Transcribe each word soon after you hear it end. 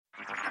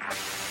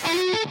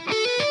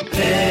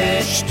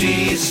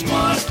HT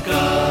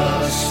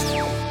Smartcast.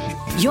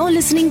 You're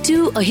listening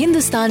to a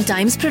Hindustan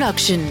Times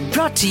production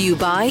brought to you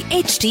by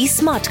HT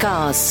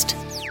Smartcast.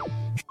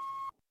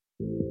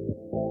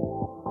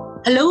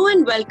 Hello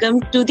and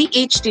welcome to the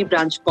HT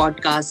Brunch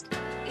Podcast,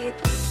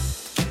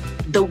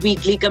 the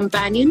weekly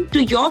companion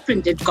to your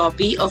printed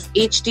copy of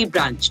HT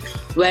Brunch,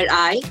 where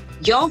I,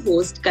 your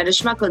host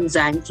Karishma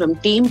Kuenzang from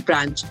Team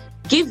Brunch,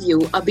 give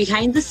you a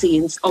behind the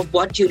scenes of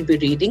what you'll be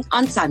reading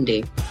on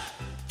Sunday.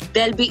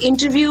 There'll be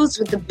interviews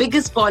with the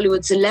biggest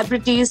Bollywood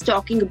celebrities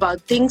talking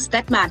about things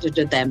that matter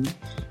to them.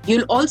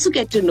 You'll also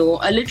get to know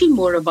a little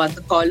more about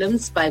the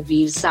columns by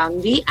Vir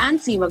Sanghvi and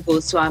Seema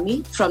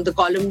Goswami from the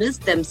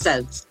columnists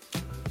themselves.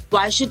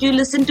 Why should you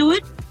listen to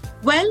it?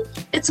 Well,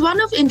 it's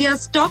one of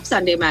India's top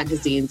Sunday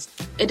magazines.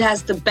 It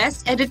has the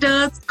best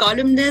editors,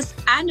 columnists,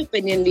 and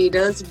opinion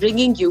leaders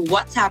bringing you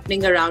what's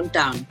happening around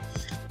town.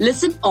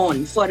 Listen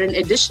on for an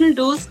additional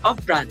dose of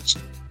brunch.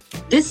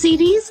 This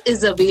series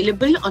is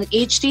available on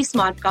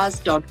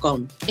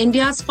htsmartcast.com,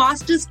 India's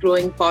fastest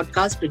growing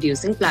podcast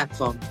producing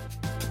platform.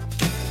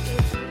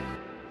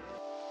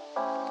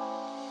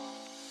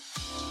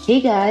 Hey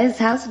guys,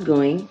 how's it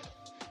going?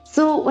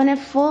 So when I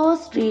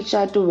first reached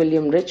out to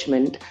William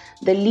Richmond,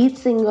 the lead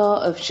singer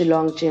of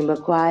Shillong Chamber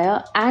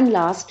Choir and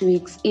last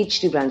week's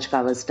HT Brunch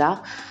Cover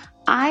Star,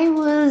 I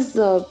was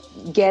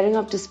gearing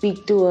up to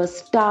speak to a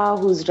star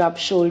who's rubbed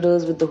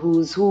shoulders with the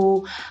who's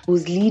who,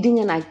 who's leading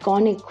an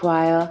iconic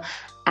choir.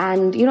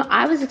 And,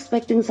 I was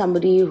expecting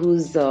somebody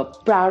who's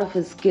proud of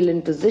his skill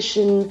and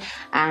position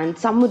and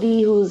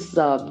somebody who's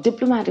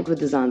diplomatic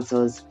with his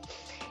answers.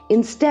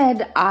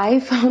 Instead, I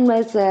found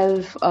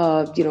myself,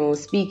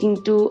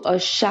 speaking to a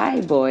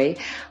shy boy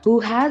who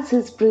has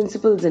his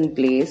principles in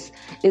place,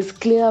 is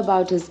clear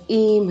about his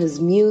aim, his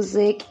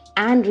music,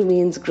 and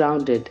remains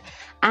grounded.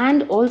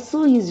 And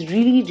also, he's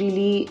really,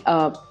 really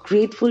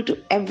grateful to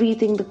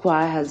everything the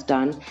choir has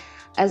done,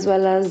 as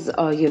well as,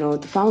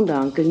 the founder,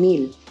 Uncle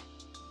Neil.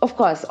 Of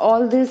course,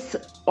 all this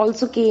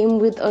also came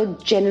with a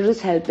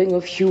generous helping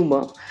of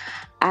humor.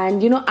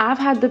 And, I've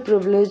had the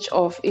privilege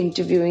of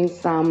interviewing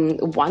some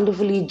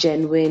wonderfully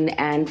genuine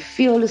and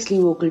fearlessly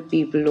vocal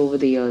people over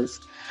the years.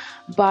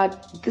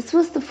 But this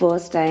was the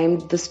first time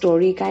the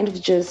story kind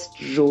of just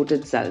wrote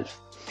itself.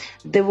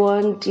 There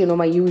weren't,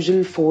 my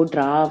usual 4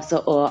 drafts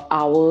or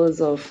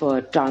hours of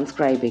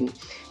transcribing,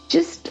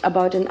 just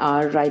about an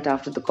hour right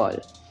after the call.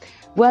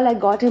 Well, I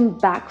got him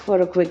back for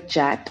a quick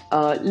chat.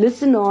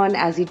 Listen on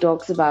as he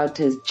talks about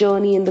his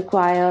journey in the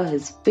choir,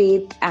 his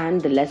faith,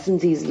 and the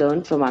lessons he's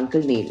learned from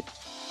Uncle Neil.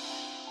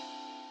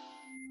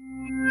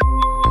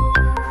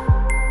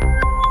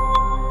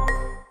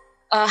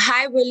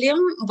 Hi, William.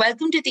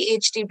 Welcome to the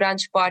HT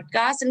Brunch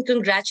podcast and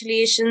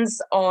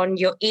congratulations on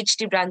your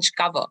HT Brunch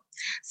cover.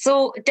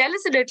 So tell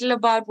us a little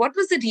about what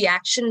was the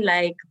reaction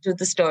like to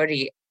the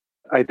story?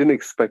 I didn't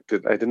expect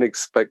it. I didn't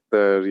expect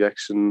the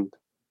reaction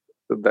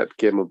that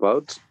came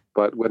about.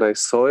 But when I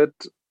saw it,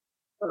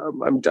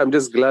 I'm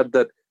just glad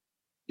that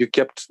you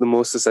kept the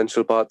most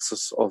essential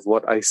parts of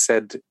what I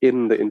said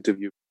in the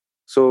interview.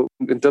 So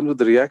in terms of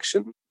the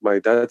reaction, my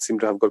dad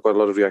seemed to have got quite a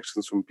lot of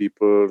reactions from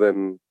people,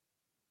 and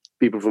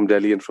people from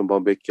Delhi and from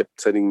Bombay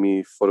kept sending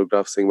me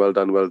photographs saying, well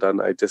done, well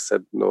done. I just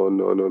said, no.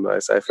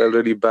 I felt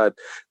really bad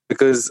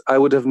because I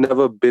would have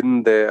never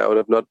been there. I would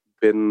have not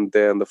been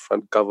there on the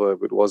front cover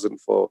if it wasn't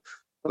for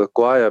the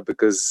choir.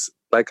 Because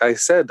like I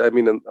said,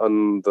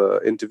 on the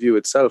interview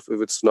itself,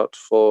 if it's not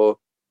for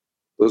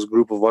those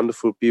group of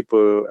wonderful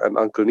people and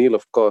Uncle Neil,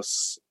 of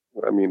course,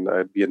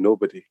 I'd be a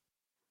nobody.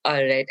 All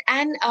right.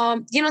 And,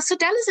 so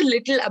tell us a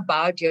little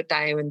about your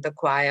time in the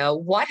choir.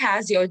 What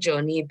has your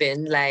journey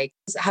been like?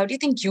 How do you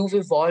think you've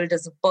evolved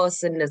as a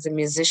person, as a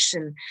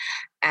musician?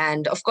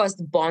 And, of course,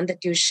 the bond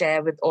that you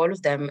share with all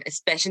of them,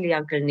 especially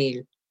Uncle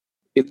Neil.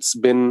 It's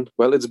been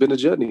a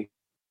journey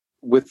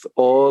with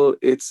all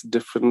its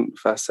different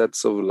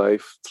facets of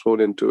life thrown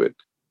into it.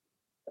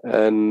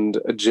 And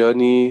a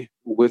journey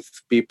with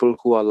people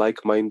who are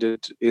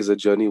like-minded is a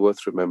journey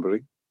worth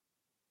remembering.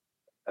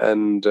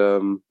 And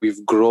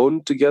we've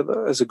grown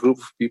together as a group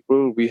of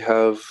people. We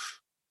have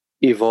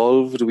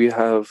evolved. We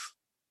have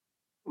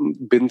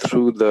been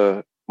through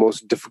the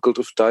most difficult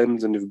of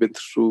times, and we've been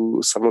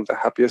through some of the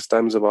happiest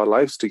times of our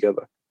lives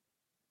together.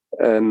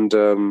 And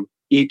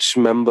each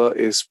member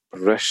is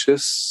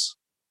precious.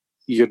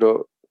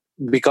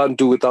 We can't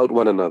do without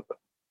one another.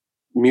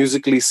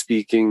 Musically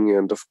speaking,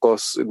 and of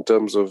course, in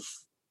terms of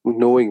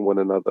knowing one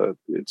another,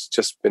 it's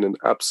just been an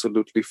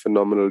absolutely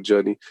phenomenal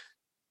journey.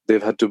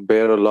 They've had to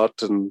bear a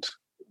lot, and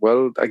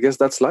I guess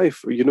that's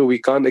life. We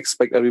can't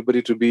expect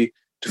everybody to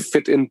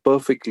fit in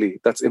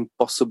perfectly. That's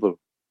impossible.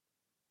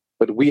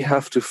 But we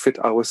have to fit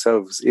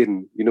ourselves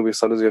in.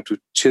 Sometimes we have to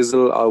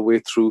chisel our way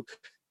through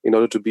in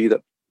order to be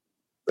that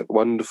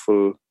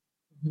wonderful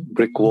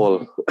brick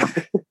wall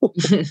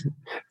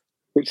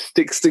which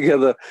sticks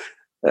together.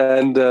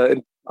 And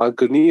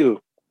Uncle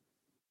Neil,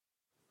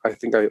 I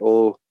think I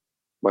owe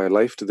my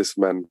life to this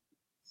man.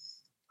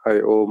 I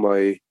owe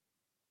my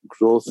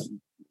growth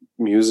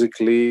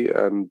musically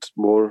and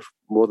more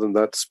than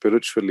that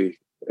spiritually.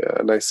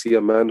 And I see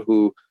a man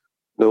who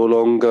no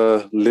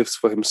longer lives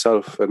for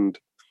himself. And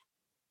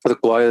the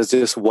choir is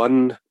just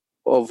one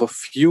of a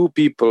few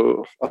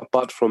people,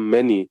 apart from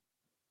many,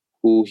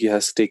 who he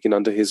has taken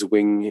under his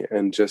wing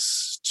and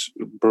just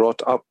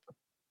brought up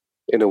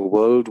in a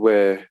world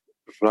where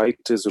right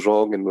is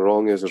wrong and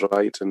wrong is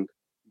right and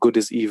good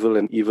is evil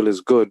and evil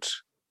is good.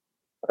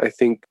 I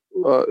think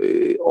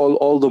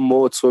all the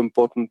more it's so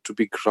important to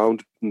be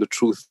grounded in the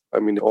truth. I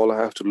mean, all I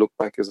have to look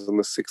back is on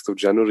the 6th of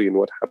January and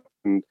what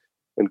happened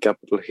in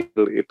Capitol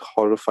Hill. It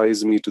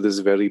horrifies me to this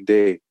very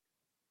day.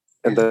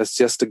 And that's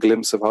just a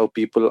glimpse of how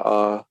people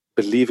are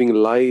believing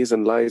lies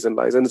and lies and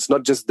lies. And it's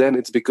not just then,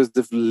 it's because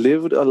they've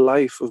lived a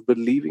life of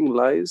believing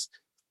lies.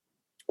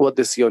 What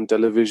they see on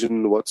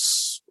television,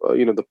 what's,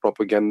 the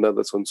propaganda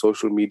that's on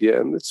social media.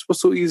 And it's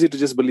so easy to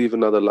just believe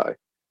another lie.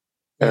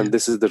 And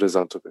this is the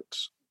result of it.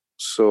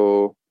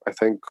 So I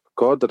thank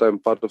God that I'm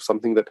part of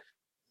something that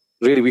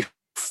really we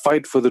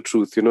fight for the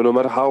truth. No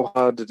matter how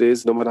hard it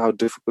is, no matter how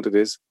difficult it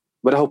is,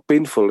 no matter how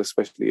painful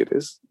especially it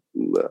is,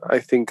 I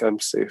think I'm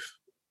safe.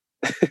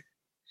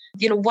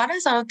 What are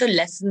some of the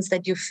lessons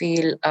that you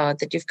feel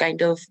that you've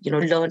kind of,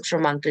 learned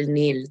from Uncle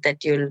Neil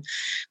that you'll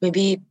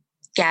maybe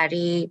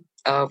carry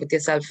with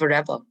yourself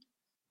forever?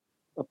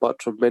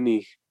 Apart from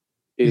many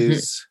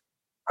is,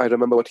 I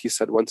remember what he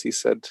said once. He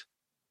said,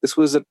 this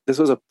was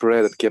a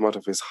prayer that came out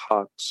of his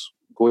heart,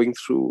 going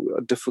through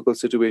a difficult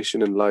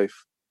situation in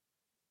life.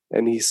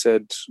 And he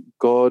said,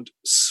 God,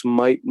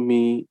 smite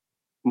me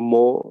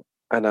more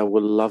and I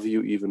will love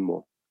you even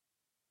more.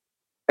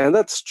 And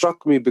that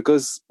struck me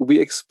because we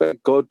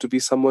expect God to be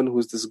someone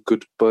who's this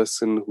good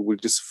person who will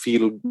just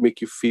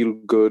make you feel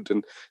good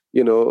and,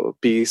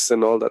 peace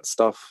and all that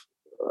stuff.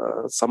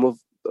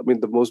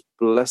 The most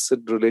blessed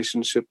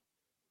relationship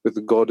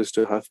with God is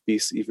to have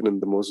peace even in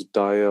the most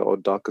dire or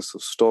darkest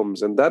of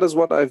storms. And that is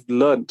what I've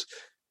learned,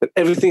 that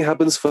everything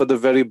happens for the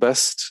very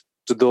best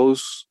to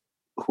those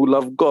who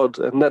love God.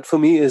 And that for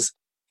me is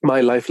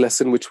my life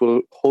lesson, which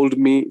will hold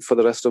me for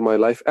the rest of my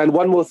life. And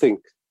one more thing.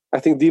 I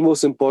think the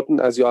most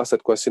important, as you asked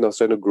that question, I was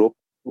trying to grope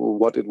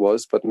what it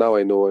was, but now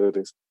I know what it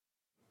is.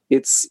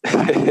 It's,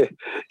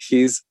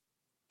 he's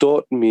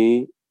taught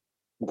me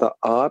the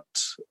art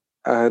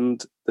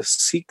and the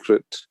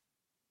secret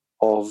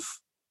of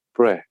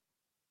prayer.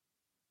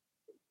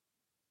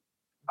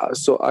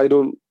 So I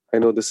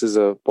know this is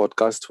a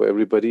podcast for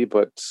everybody,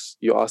 but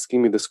you're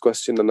asking me this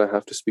question and I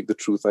have to speak the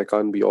truth. I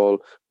can't be all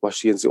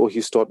mushy and say,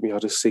 he's taught me how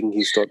to sing.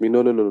 He's taught me.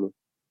 No.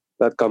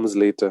 That comes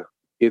later.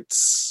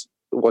 It's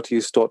what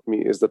he's taught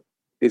me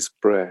is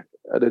prayer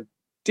and a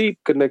deep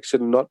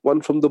connection, not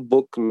one from the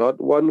book, not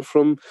one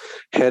from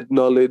head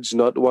knowledge,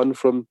 not one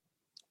from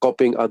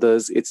copying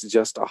others. It's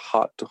just a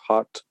heart to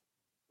heart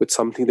with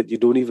something that you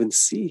don't even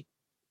see.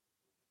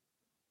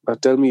 Now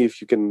tell me if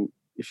you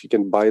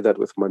can buy that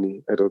with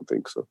money. I don't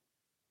think so.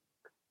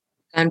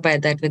 Can't buy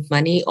that with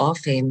money or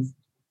fame.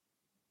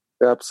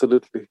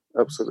 Absolutely.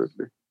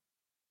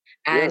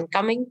 And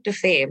coming to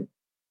fame,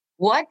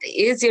 what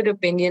is your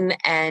opinion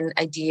and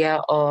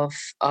idea of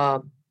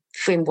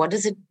fame? What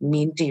does it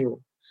mean to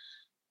you?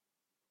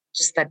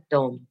 Just that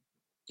term,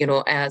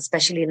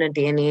 especially in a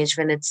day and age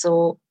when it's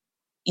so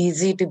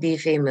easy to be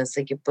famous.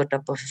 Like you put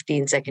up a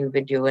 15-second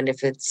video and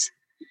if it's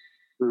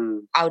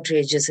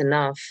outrageous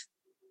enough,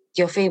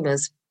 you're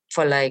famous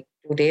for like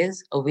 2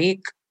 days, a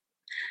week.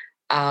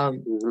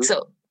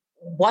 So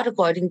what,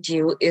 according to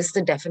you, is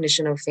the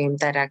definition of fame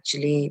that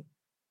actually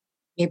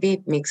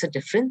maybe makes a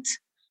difference?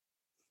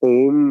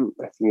 Fame,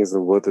 I think, is a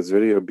word that's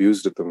very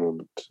abused at the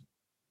moment.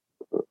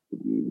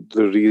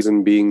 The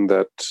reason being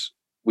that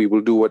we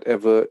will do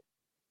whatever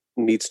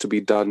needs to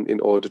be done in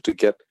order to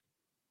get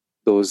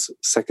those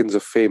seconds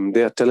of fame.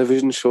 There are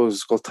television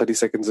shows called 30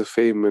 Seconds of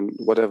Fame and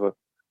whatever.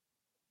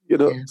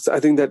 So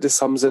I think that just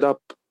sums it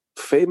up.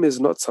 Fame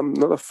is not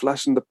a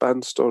flash in the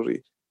pan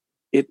story.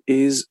 It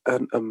is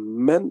an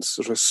immense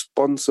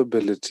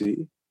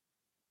responsibility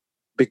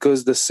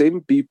because the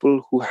same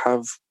people who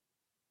have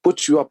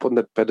put you up on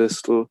that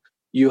pedestal,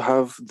 you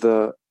have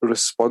the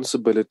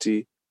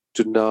responsibility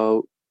to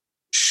now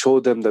show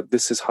them that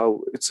this is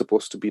how it's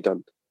supposed to be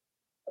done.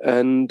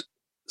 And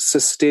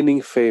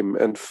sustaining fame,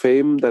 and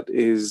fame that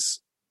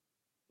is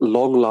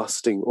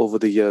long-lasting over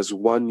the years,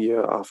 1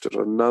 year after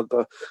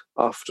another,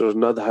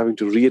 having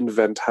to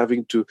reinvent,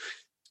 having to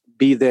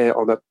be there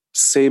on that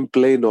same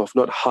plane of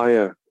not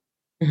higher.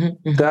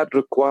 That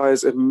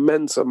requires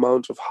immense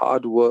amount of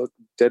hard work,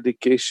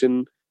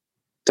 dedication.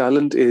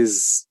 Talent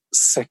is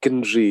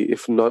secondary,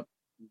 if not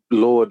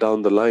lower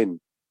down the line.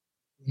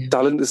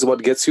 Talent is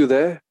what gets you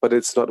there, but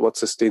it's not what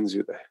sustains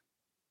you there.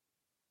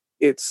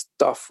 It's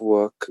tough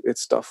work.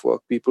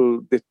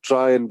 People, they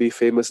try and be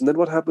famous. And then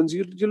what happens?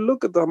 You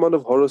look at the amount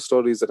of horror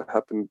stories that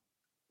happen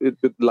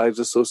with lives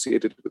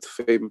associated with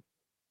fame.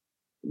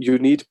 You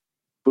need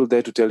people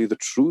there to tell you the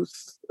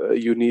truth.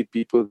 You need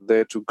people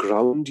there to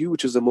ground you,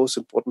 which is the most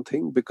important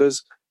thing,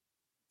 because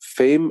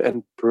fame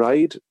and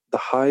pride,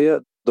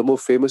 the more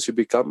famous you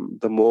become,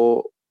 the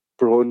more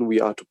prone we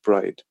are to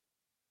pride.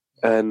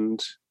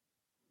 And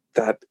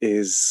that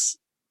is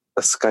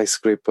a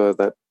skyscraper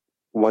that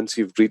once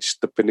you've reached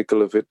the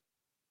pinnacle of it,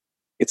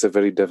 it's a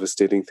very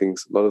devastating thing.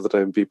 A lot of the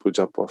time people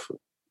jump off.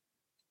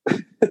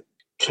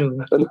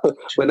 True.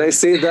 When I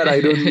say that,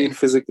 I don't mean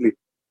physically.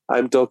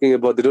 I'm talking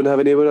about they don't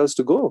have anywhere else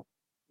to go.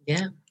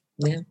 Yeah.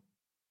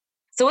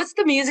 So what's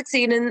the music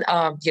scene in,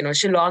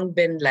 Shillong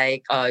been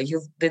like?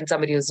 You've been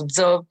somebody who's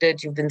observed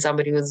it. You've been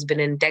somebody who's been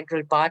an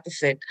integral part of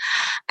it.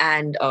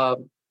 And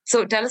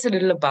so tell us a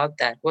little about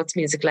that. What's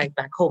music like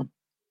back home?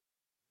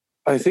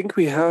 I think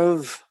we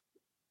have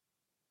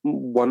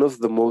one of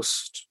the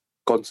most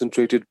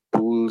concentrated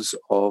pools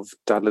of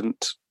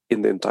talent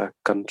in the entire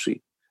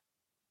country.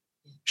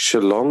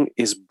 Shillong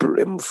is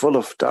brimful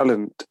of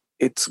talent.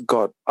 It's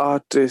got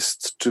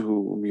artists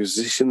to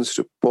musicians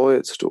to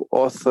poets to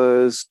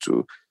authors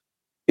to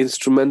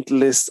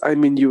instrumentalists. I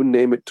mean, you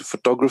name it, to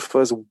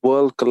photographers,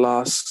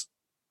 world-class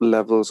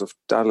levels of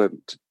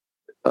talent.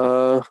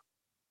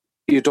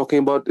 You're talking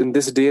about in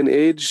this day and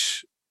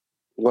age?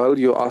 Well,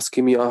 you're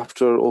asking me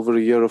after over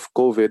a year of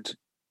COVID.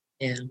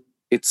 Yeah.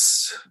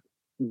 It's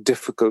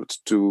difficult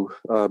to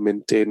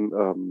maintain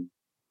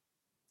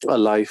a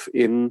life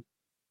in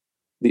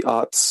the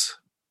arts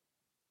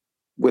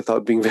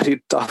without being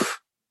very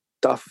tough,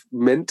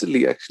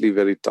 mentally actually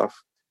very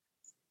tough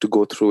to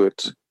go through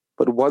it.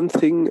 But one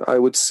thing I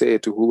would say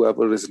to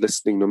whoever is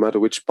listening, no matter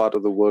which part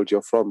of the world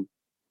you're from,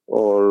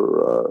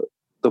 or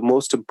the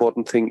most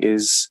important thing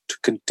is to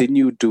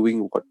continue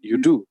doing what you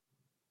do.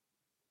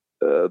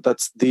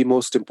 That's the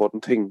most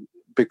important thing,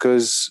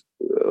 because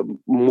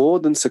more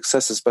than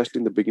success, especially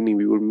in the beginning,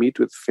 we will meet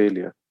with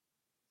failure.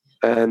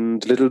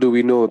 And little do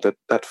we know that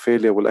that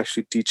failure will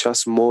actually teach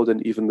us more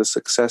than even the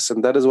success.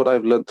 And that is what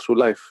I've learned through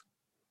life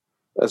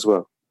as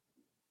well.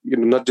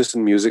 Not just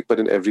in music, but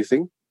in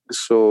everything.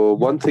 So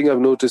one thing I've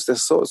noticed,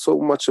 there's so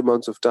much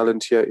amounts of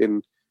talent here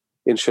in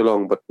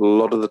Shillong, but a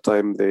lot of the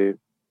time they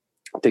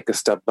take a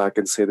step back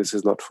and say, this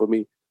is not for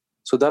me.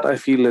 So that I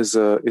feel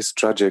is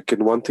tragic.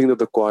 And one thing that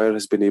the choir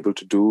has been able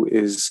to do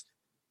is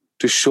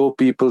to show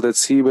people that,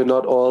 see, we're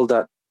not all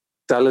that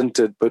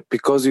talented, but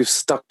because we've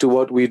stuck to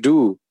what we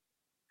do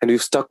and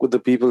we've stuck with the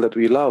people that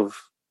we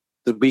love,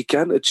 that we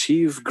can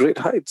achieve great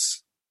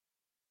heights.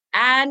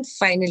 And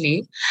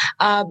finally,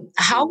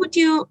 how would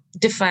you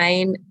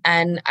define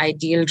an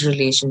ideal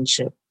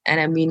relationship? And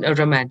I mean a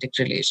romantic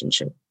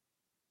relationship.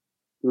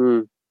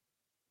 One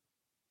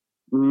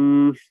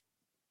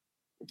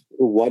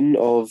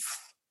of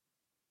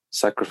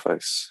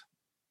sacrifice.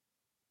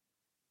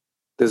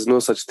 There's no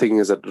such thing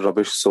as that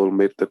rubbish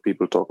soulmate that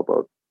people talk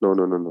about.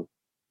 No.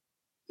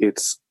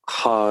 It's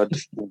hard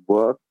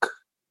work.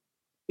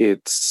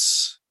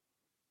 It's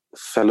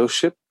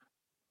fellowship.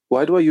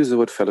 Why do I use the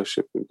word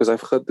fellowship? Because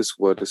I've heard this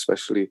word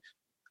especially.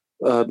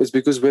 It's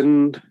because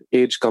when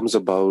age comes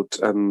about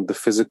and the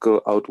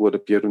physical outward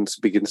appearance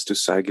begins to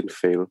sag and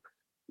fail,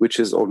 which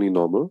is only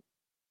normal,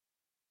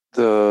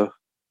 the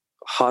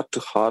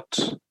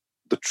heart-to-heart,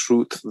 the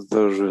truth,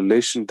 the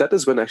relation, that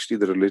is when actually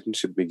the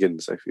relationship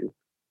begins, I feel,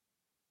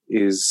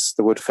 is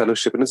the word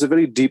fellowship. And it's a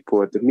very deep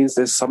word. It means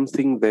there's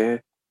something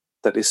there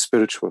that is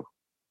spiritual.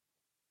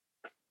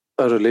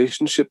 A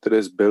relationship that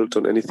is built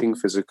on anything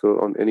physical,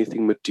 on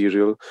anything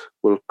material,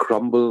 will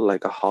crumble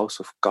like a house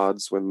of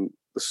cards when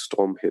the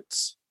storm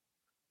hits.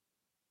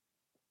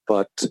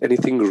 But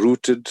anything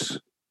rooted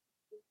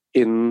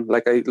in,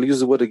 like I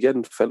use the word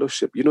again,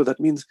 fellowship, that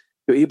means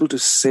you're able to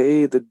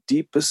say the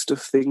deepest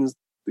of things,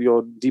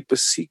 your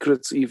deepest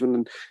secrets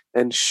even,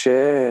 and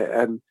share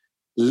and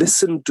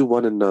listen to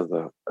one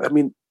another. I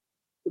mean,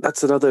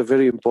 that's another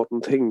very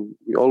important thing.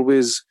 We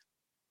always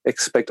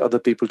expect other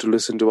people to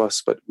listen to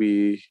us, but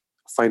we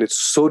find it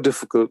so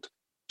difficult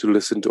to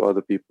listen to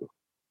other people.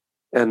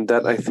 And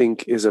that, I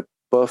think, is a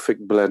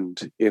perfect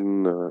blend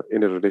in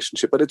a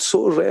relationship. But it's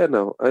so rare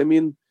now. I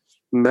mean,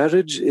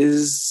 marriage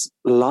is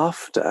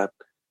laughed at.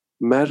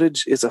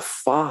 Marriage is a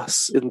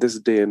farce in this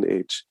day and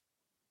age.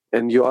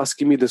 And you're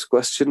asking me this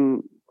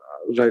question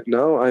right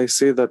now, I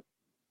say that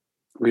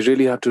we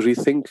really have to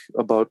rethink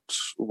about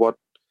what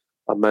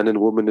a man and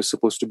woman is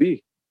supposed to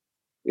be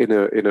in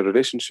a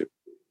relationship.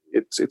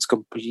 It's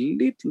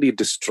completely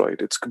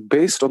destroyed. It's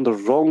based on the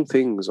wrong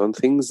things, on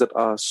things that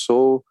are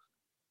so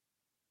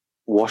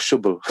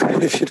washable.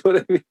 If you know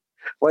what I mean.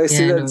 Why I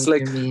say that, it's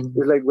like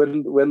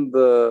when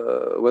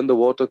the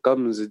water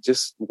comes, it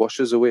just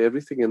washes away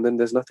everything, and then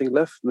there's nothing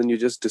left. And then you're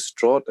just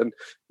distraught, and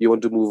you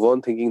want to move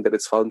on, thinking that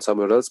it's found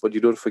somewhere else. But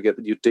you don't forget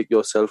that you take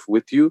yourself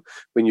with you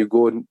when you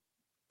go and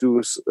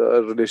do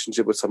a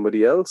relationship with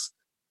somebody else.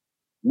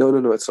 No.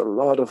 It's a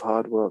lot of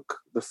hard work.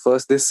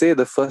 They say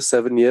the first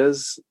 7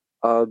 years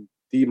are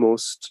the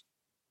most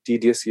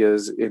tedious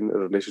years in a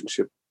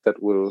relationship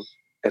that will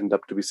end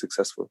up to be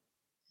successful.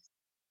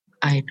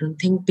 I don't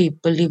think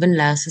people even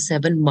last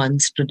 7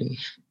 months today.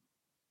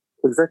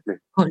 Exactly.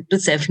 On to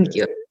 7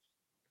 years.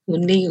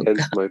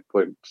 Hence my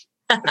point.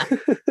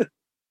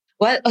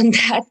 Well, on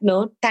that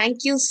note,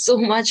 thank you so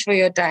much for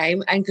your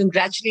time, and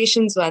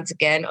congratulations once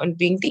again on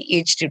being the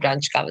HT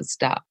Brunch Cover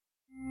Star.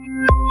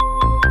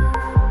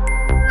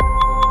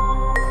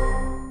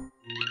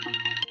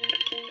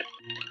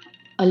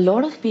 A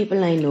lot of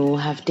people I know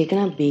have taken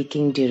up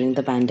baking during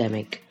the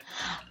pandemic.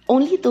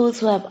 Only those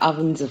who have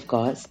ovens, of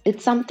course.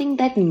 It's something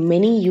that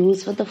many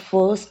use for the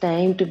first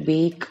time to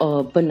bake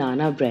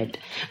banana bread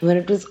when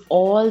it was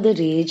all the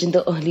rage in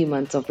the early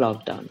months of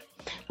lockdown.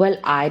 Well,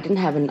 I didn't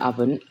have an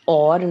oven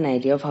or an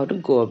idea of how to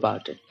go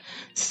about it.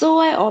 So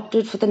I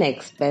opted for the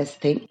next best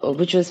thing,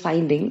 which was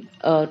finding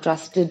a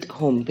trusted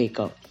home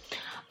baker.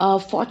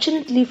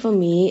 Fortunately for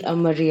me,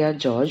 Maria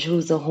George,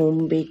 who's a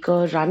home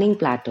baker running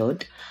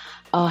Plattered,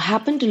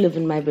 happened to live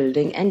in my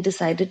building and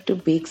decided to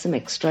bake some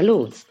extra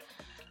loaves.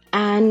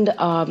 And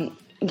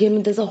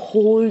there's a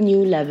whole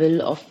new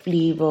level of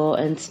flavor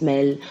and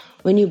smell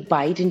when you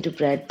bite into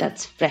bread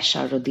that's fresh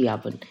out of the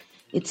oven.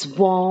 It's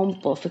warm,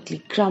 perfectly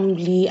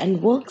crumbly,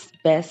 and works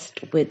best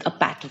with a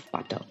pat of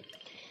butter.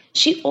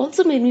 She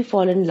also made me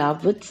fall in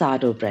love with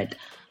sourdough bread,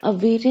 a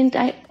variant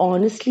I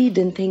honestly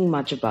didn't think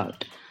much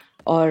about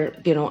or,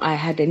 I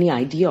had any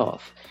idea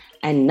of.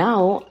 And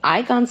now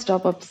I can't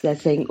stop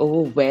obsessing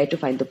over where to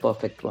find the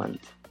perfect ones.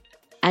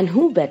 And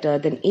who better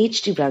than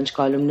HT Brunch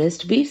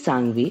columnist Vir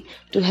Sanghvi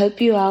to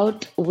help you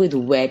out with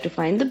where to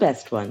find the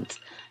best ones.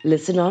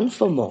 Listen on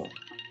for more.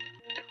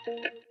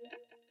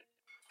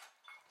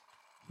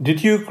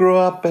 Did you grow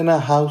up in a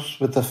house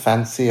with a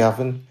fancy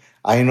oven?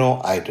 I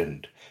know I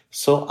didn't.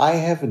 So I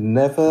have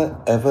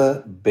never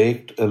ever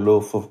baked a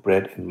loaf of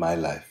bread in my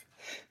life.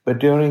 But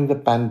during the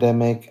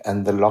pandemic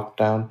and the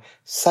lockdown,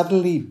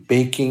 suddenly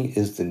baking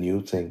is the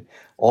new thing.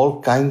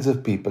 All kinds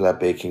of people are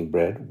baking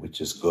bread,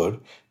 which is good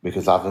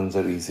because ovens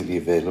are easily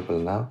available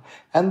now.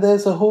 And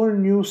there's a whole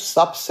new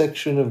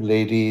subsection of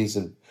ladies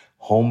and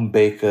home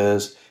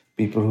bakers,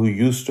 people who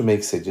used to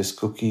make, say, just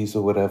cookies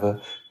or whatever,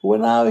 who are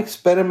now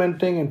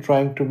experimenting and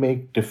trying to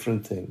make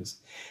different things.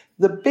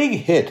 The big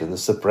hit and the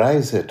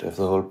surprise hit of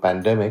the whole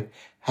pandemic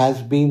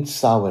has been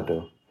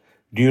sourdough.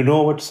 Do you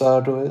know what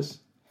sourdough is?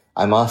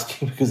 I'm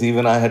asking because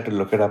even I had to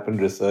look it up and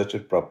research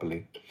it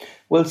properly.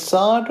 Well,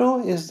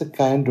 sourdough is the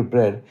kind of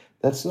bread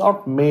that's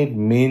not made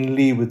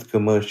mainly with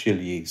commercial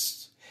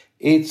yeasts.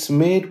 It's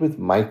made with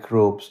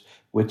microbes,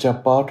 which are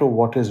part of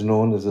what is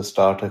known as a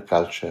starter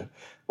culture.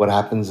 What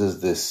happens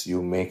is this: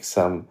 you make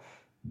some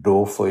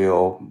dough for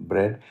your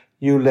bread,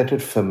 you let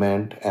it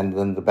ferment, and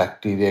then the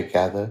bacteria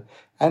gather,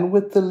 and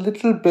with a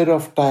little bit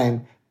of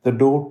time, the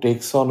dough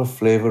takes on a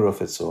flavor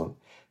of its own.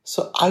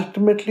 So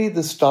ultimately,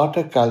 the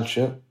starter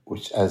culture,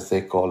 which as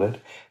they call it,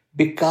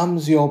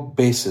 becomes your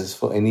basis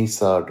for any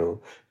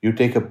sourdough. You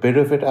take a bit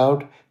of it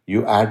out,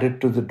 you add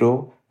it to the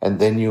dough, and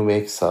then you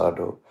make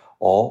sourdough.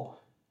 Or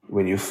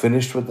when you're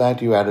finished with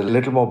that, you add a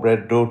little more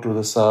bread dough to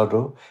the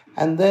sourdough,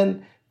 and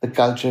then the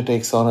culture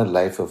takes on a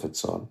life of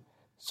its own.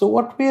 So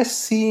what we are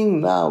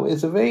seeing now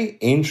is a very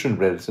ancient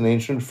bread. It's an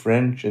ancient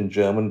French and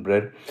German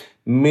bread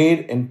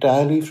made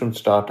entirely from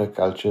starter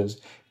cultures,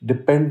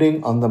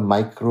 depending on the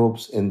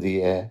microbes in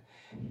the air.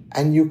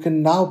 And you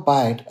can now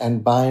buy it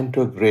and buy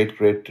into a great,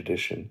 great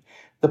tradition.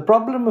 The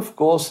problem, of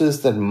course,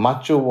 is that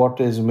much of what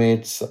is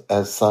made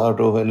as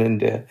sourdough in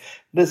India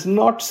does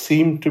not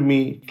seem to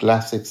me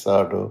classic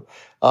sourdough.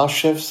 Our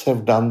chefs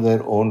have done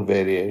their own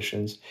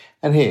variations.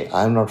 And hey,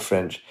 I'm not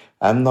French.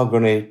 I'm not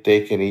going to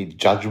take any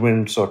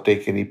judgments or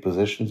take any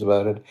positions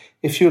about it.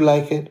 If you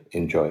like it,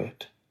 enjoy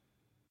it.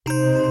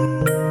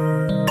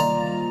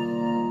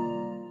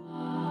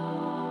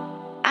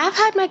 I've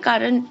had my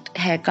current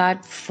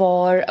haircut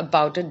for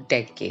about a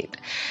decade.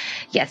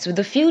 Yes, with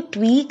a few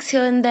tweaks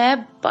here and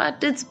there,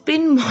 but it's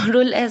been more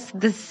or less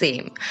the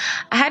same.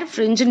 I had a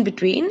fringe in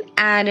between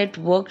and it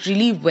worked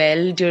really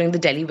well during the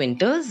Delhi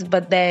winters,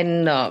 but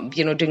then,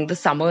 during the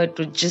summer, it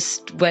would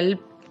just,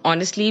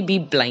 honestly be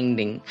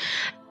blinding.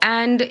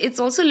 And it's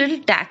also a little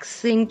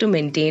taxing to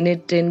maintain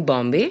it in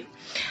Bombay.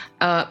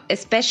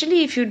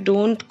 Especially if you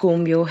don't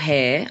comb your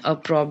hair, a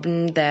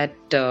problem that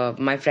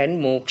my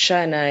friend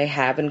Moksha and I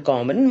have in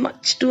common,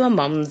 much to our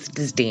mum's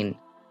disdain.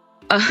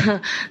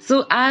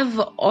 So I've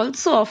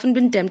also often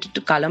been tempted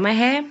to color my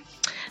hair,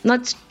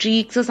 not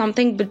streaks or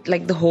something, but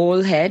like the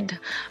whole head.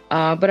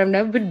 But I've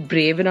never been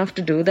brave enough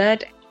to do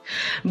that.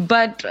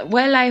 But,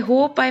 I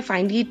hope I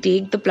finally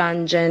take the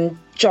plunge and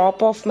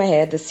chop off my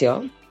hair this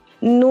year.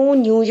 No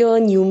new year,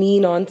 new me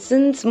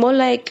nonsense, more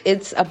like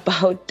it's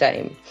about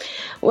time.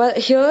 Well,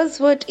 here's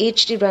what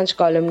HT Brunch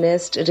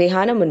columnist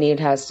Rehana Munir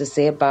has to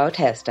say about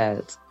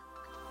hairstyles.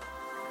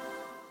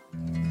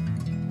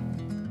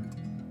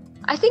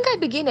 I think I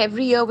begin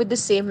every year with the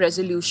same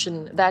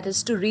resolution, that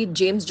is to read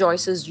James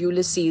Joyce's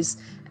Ulysses.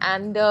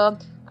 And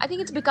I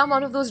think it's become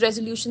one of those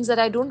resolutions that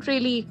I don't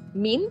really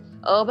mean,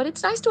 but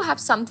it's nice to have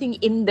something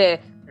in there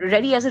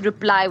ready as a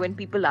reply when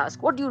people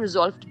ask, what do you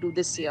resolve to do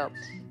this year?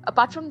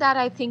 Apart from that,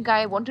 I think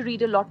I want to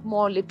read a lot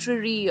more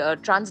literary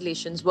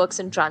translations, works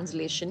in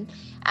translation.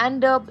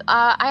 And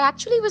I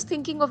actually was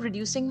thinking of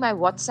reducing my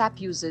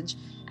WhatsApp usage.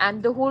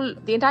 And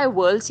the entire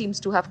world seems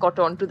to have caught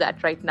on to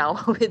that right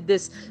now with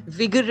this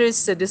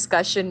vigorous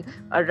discussion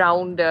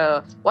around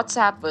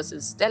WhatsApp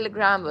versus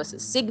Telegram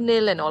versus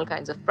Signal and all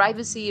kinds of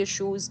privacy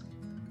issues.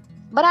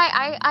 But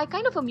I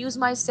kind of amuse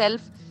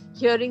myself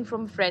hearing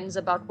from friends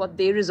about what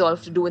they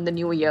resolve to do in the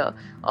new year.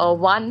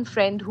 One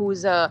friend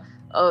who's a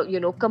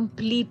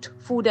complete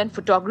food and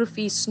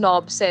photography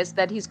snob says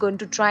that he's going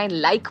to try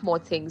and like more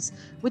things,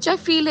 which I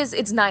feel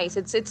it's nice.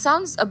 It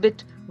sounds a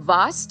bit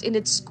vast in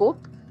its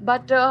scope,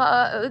 but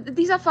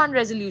these are fun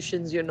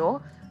resolutions,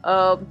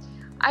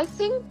 I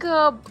think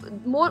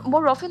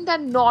more often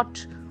than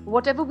not,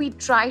 whatever we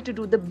try to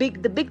do, the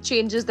big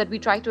changes that we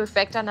try to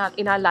affect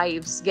in our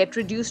lives get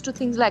reduced to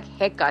things like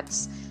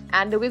haircuts.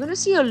 And we're going to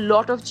see a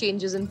lot of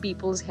changes in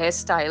people's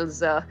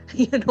hairstyles,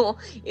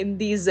 in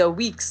these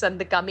weeks and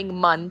the coming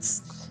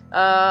months.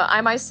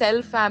 I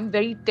myself am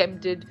very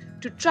tempted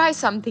to try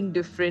something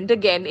different.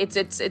 Again,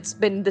 it's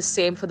been the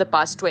same for the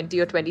past 20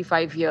 or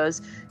 25 years.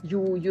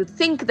 You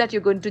think that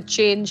you're going to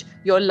change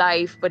your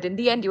life, but in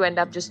the end, you end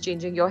up just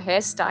changing your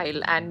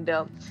hairstyle. And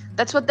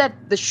that's what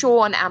the show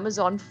on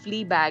Amazon,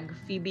 Fleabag,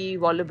 Phoebe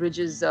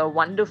Waller-Bridge's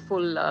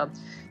wonderful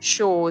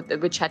show,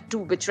 which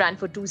ran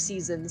for 2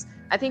 seasons.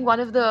 I think one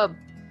of the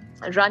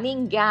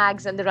running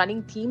gags and the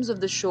running themes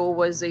of the show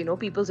was,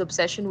 people's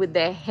obsession with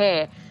their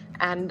hair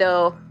and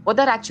what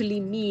that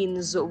actually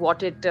means,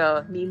 what it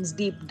means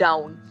deep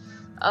down.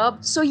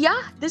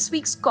 This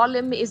week's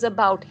column is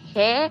about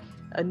hair,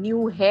 a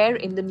new hair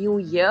in the new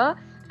year.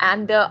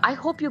 And I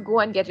hope you go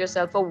and get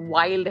yourself a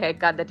wild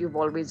haircut that you've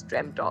always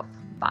dreamt of.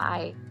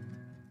 Bye.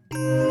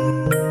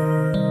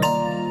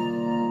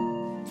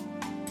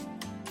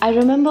 I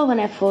remember when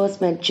I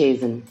first met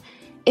Chezin.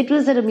 It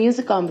was at a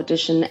music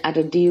competition at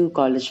a DU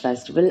college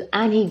festival,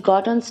 and he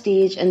got on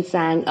stage and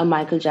sang a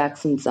Michael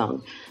Jackson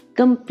song,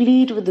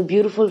 complete with a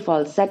beautiful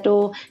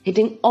falsetto,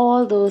 hitting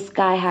all those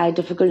sky-high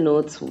difficult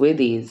notes with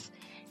ease.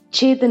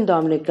 Chetan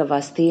Dominic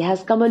Awasthi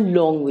has come a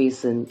long way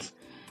since.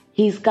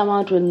 He's come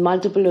out with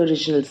multiple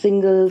original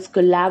singles,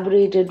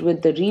 collaborated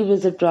with the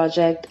Revisit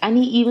project, and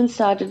he even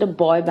started a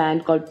boy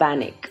band called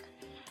Panic.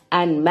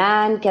 And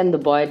man, can the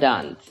boy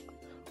dance.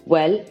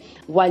 Well,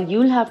 while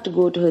you'll have to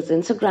go to his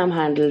Instagram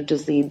handle to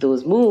see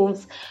those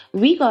moves,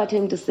 we got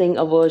him to sing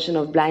a version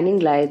of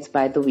Blinding Lights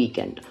by The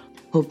Weeknd.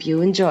 Hope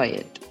you enjoy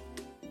it.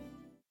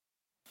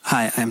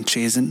 Hi, I'm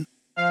Chezin,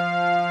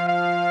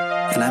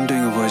 and I'm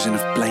doing a version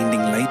of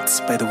Blinding Lights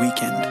by The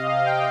Weeknd.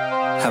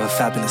 Have a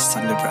fabulous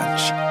Sunday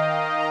brunch.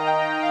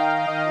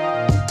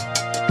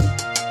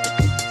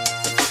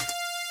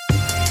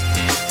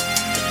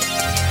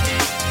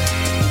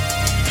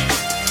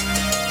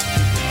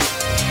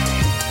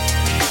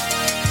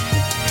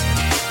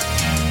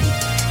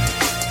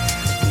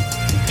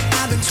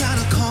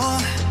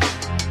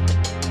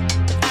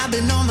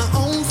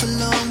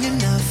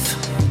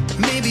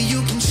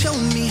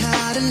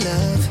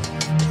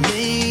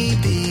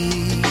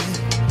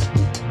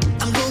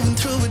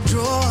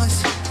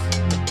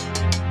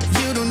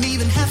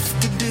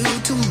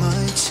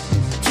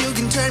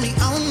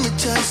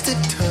 Just a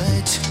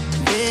touch,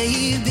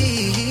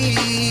 baby.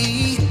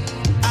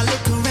 I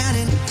look around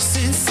and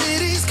since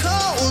city's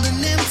cold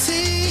and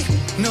empty,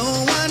 no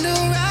one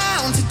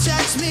around to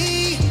judge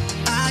me.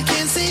 I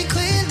can see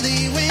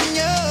clearly when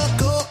you're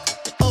gone.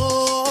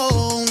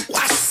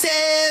 I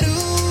said,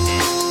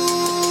 ooh,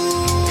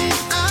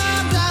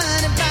 I'm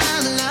blinded by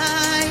the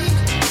light.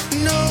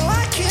 No,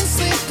 I can't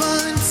sleep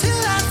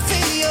until I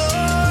feel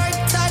your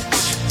touch.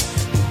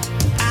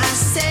 I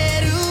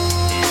said, ooh.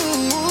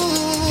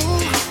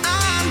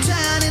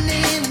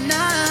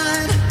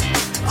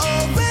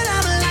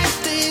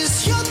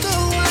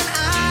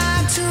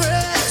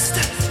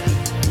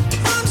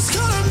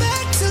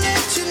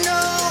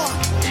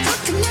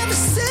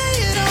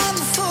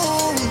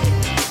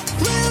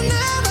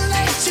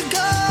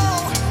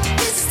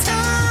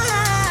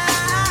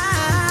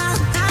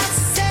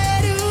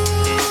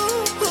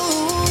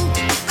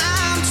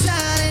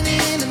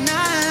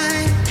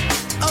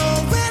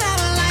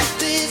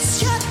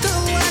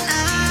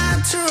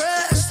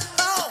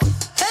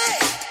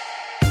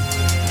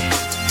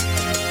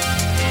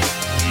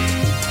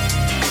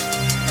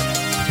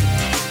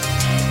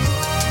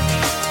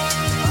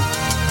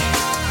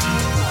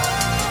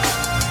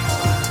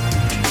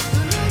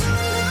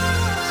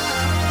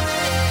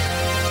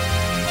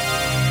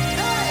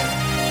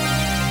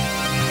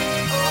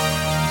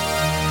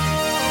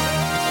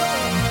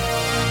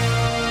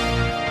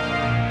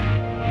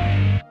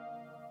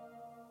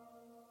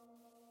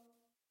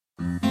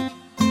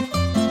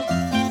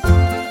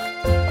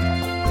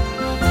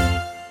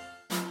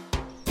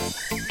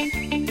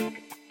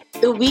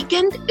 The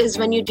weekend is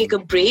when you take a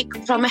break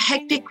from a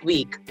hectic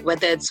week,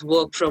 whether it's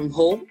work from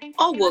home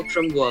or work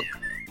from work.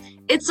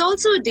 It's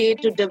also a day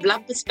to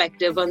develop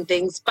perspective on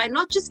things by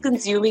not just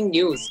consuming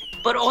news,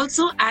 but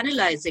also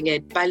analyzing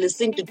it by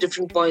listening to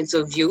different points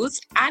of views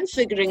and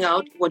figuring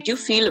out what you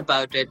feel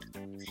about it.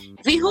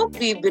 We hope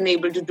we've been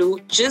able to do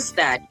just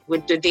that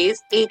with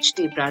today's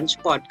HT Brunch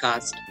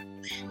podcast.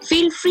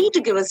 Feel free to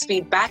give us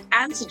feedback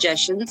and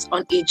suggestions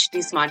on HT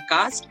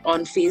Smartcast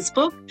on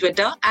Facebook,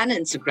 Twitter, and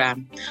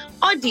Instagram,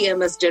 or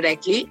DM us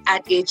directly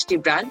at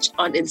HT Brunch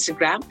on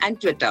Instagram and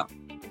Twitter.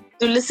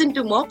 To listen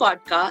to more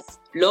podcasts,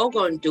 log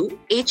on to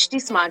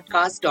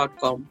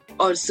htsmartcast.com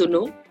or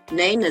सुनो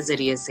नए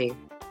नजरिए से.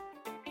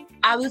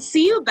 I will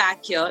see you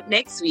back here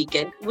next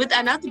weekend with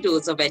another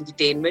dose of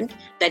entertainment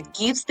that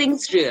keeps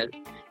things real.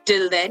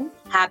 Till then,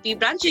 happy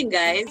brunching,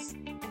 guys.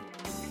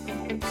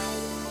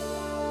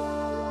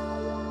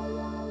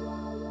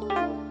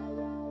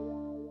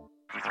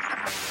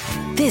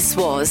 This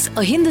was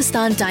a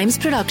Hindustan Times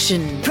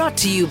production brought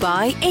to you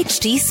by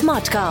HT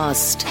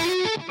Smartcast.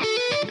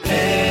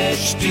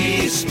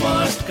 HT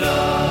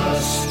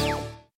Smartcast.